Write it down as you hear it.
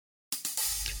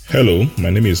Hello, my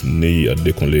name is Nei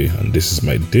Adekunle, and this is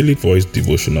my daily voice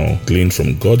devotional gleaned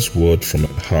from God's word from my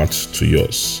heart to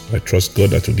yours. I trust God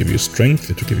that will give you strength,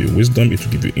 it will give you wisdom, it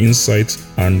will give you insight,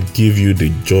 and give you the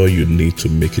joy you need to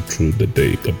make it through the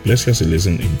day. God bless you as you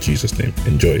listen in Jesus' name.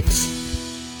 Enjoy it.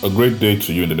 A great day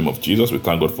to you in the name of Jesus. We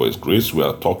thank God for His grace. We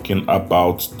are talking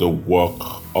about the work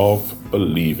of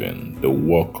believing. The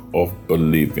work of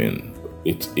believing.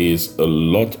 It is a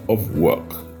lot of work.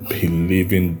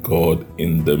 Believing God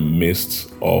in the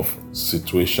midst of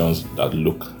situations that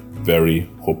look very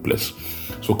hopeless.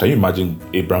 So can you imagine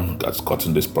Abraham has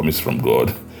gotten this promise from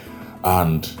God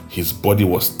and his body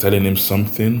was telling him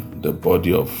something, the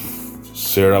body of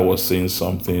Sarah was saying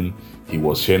something, he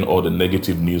was hearing all the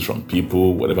negative news from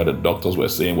people, whatever the doctors were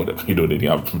saying, whatever, they didn't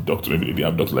have doctors, maybe they didn't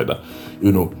have doctors like that.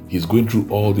 He's going through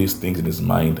all these things in his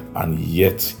mind, and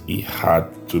yet he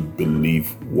had to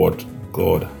believe what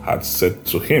God had said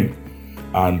to him.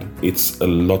 And it's a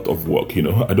lot of work,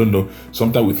 I don't know.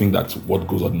 Sometimes we think that what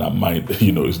goes on in our mind,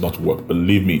 is not work.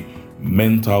 Believe me,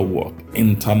 mental work,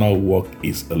 internal work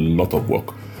is a lot of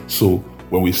work. So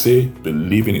when we say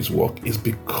believing is work, it's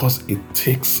because it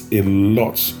takes a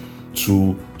lot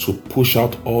to push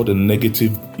out all the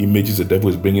negative images the devil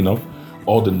is bringing up,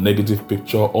 all the negative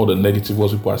picture, all the negative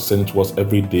words people are sending to us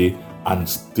every day, and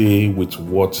stay with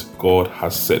what God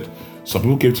has said. Some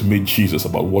people came to meet Jesus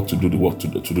about what to do the work to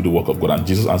do the work of God, and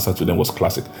Jesus' answer to them was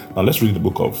classic. Now let's read the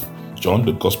book of John,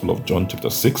 the Gospel of John, chapter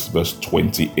 6, verse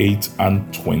 28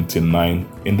 and 29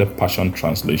 in the Passion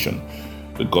Translation.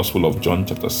 The Gospel of John,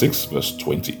 chapter 6, verse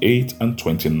 28 and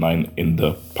 29 in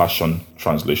the Passion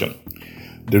Translation.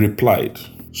 They replied,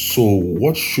 "So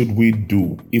what should we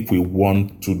do if we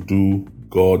want to do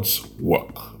God's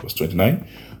work?" Verse 29.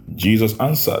 Jesus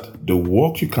answered, "The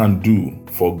work you can do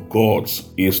for God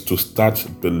is to start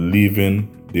believing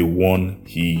the one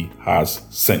He has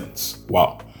sent."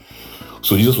 Wow.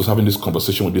 So Jesus was having this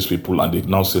conversation with these people, and they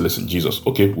now say, "Listen, Jesus,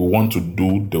 okay, we want to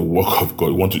do the work of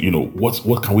God. We want to,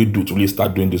 what can we do to really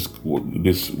start doing this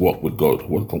work with God?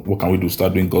 What can we do to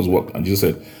start doing God's work?" And Jesus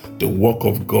said, "The work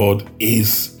of God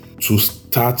is to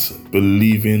start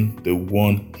believing the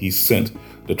one He sent."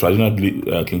 The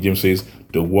traditional King James says,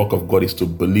 "The work of God is to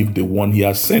believe the one He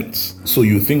has sent." So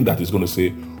you think that He's going to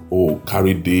say, "Oh,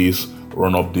 carry this,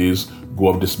 run up this, go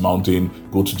up this mountain,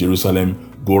 go to Jerusalem,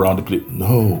 go around the place."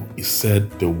 No, He said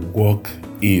the work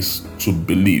is to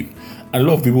believe. And a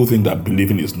lot of people think that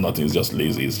believing is nothing, it's just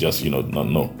lazy, it's just,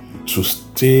 no. To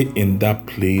stay in that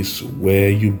place where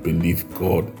you believe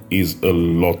God is a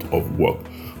lot of work.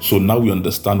 So now we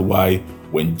understand why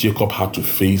when Jacob had to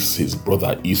face his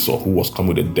brother Esau, who was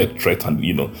coming with a death threat, and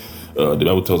the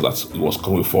Bible tells us that he was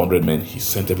coming with 400 men, he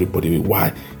sent everybody away.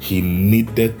 Why? He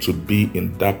needed to be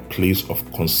in that place of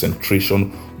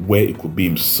concentration where it could be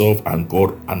himself and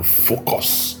God and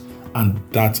focus. And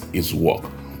that is work.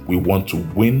 We want to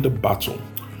win the battle.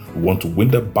 We want to win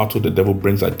the battle the devil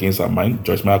brings against our mind.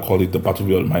 Joyce Meyer called it the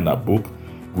battlefield of mind, our book.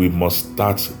 We must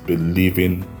start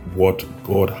believing what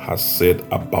God has said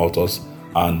about us,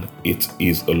 and it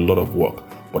is a lot of work.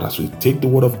 But as we take the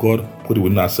word of God, put it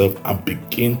within ourselves, and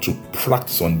begin to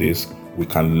practice on this, we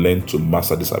can learn to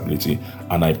master this ability.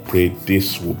 And I pray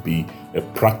this will be a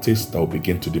practice that will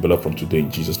begin to develop from today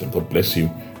in Jesus' name. God bless you.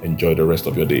 Enjoy the rest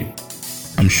of your day.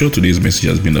 I'm sure today's message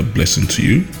has been a blessing to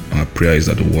you. Our prayer is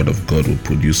that the word of God will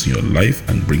produce in your life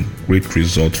and bring great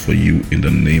results for you in the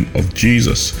name of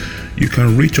Jesus. You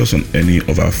can reach us on any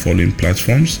of our following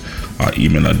platforms. Our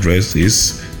email address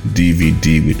is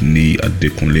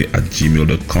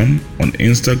dvdwithnei@gmail.com. On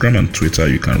Instagram and Twitter,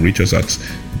 you can reach us at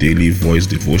Daily Voice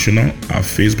Devotional. Our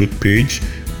Facebook page,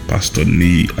 Pastor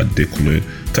Nei Adekunle.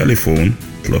 Telephone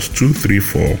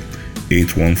 +234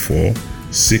 814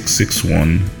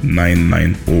 661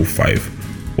 9905.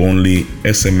 Only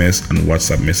SMS and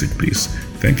WhatsApp message, please.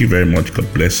 Thank you very much. God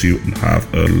bless you and have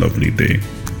a lovely day.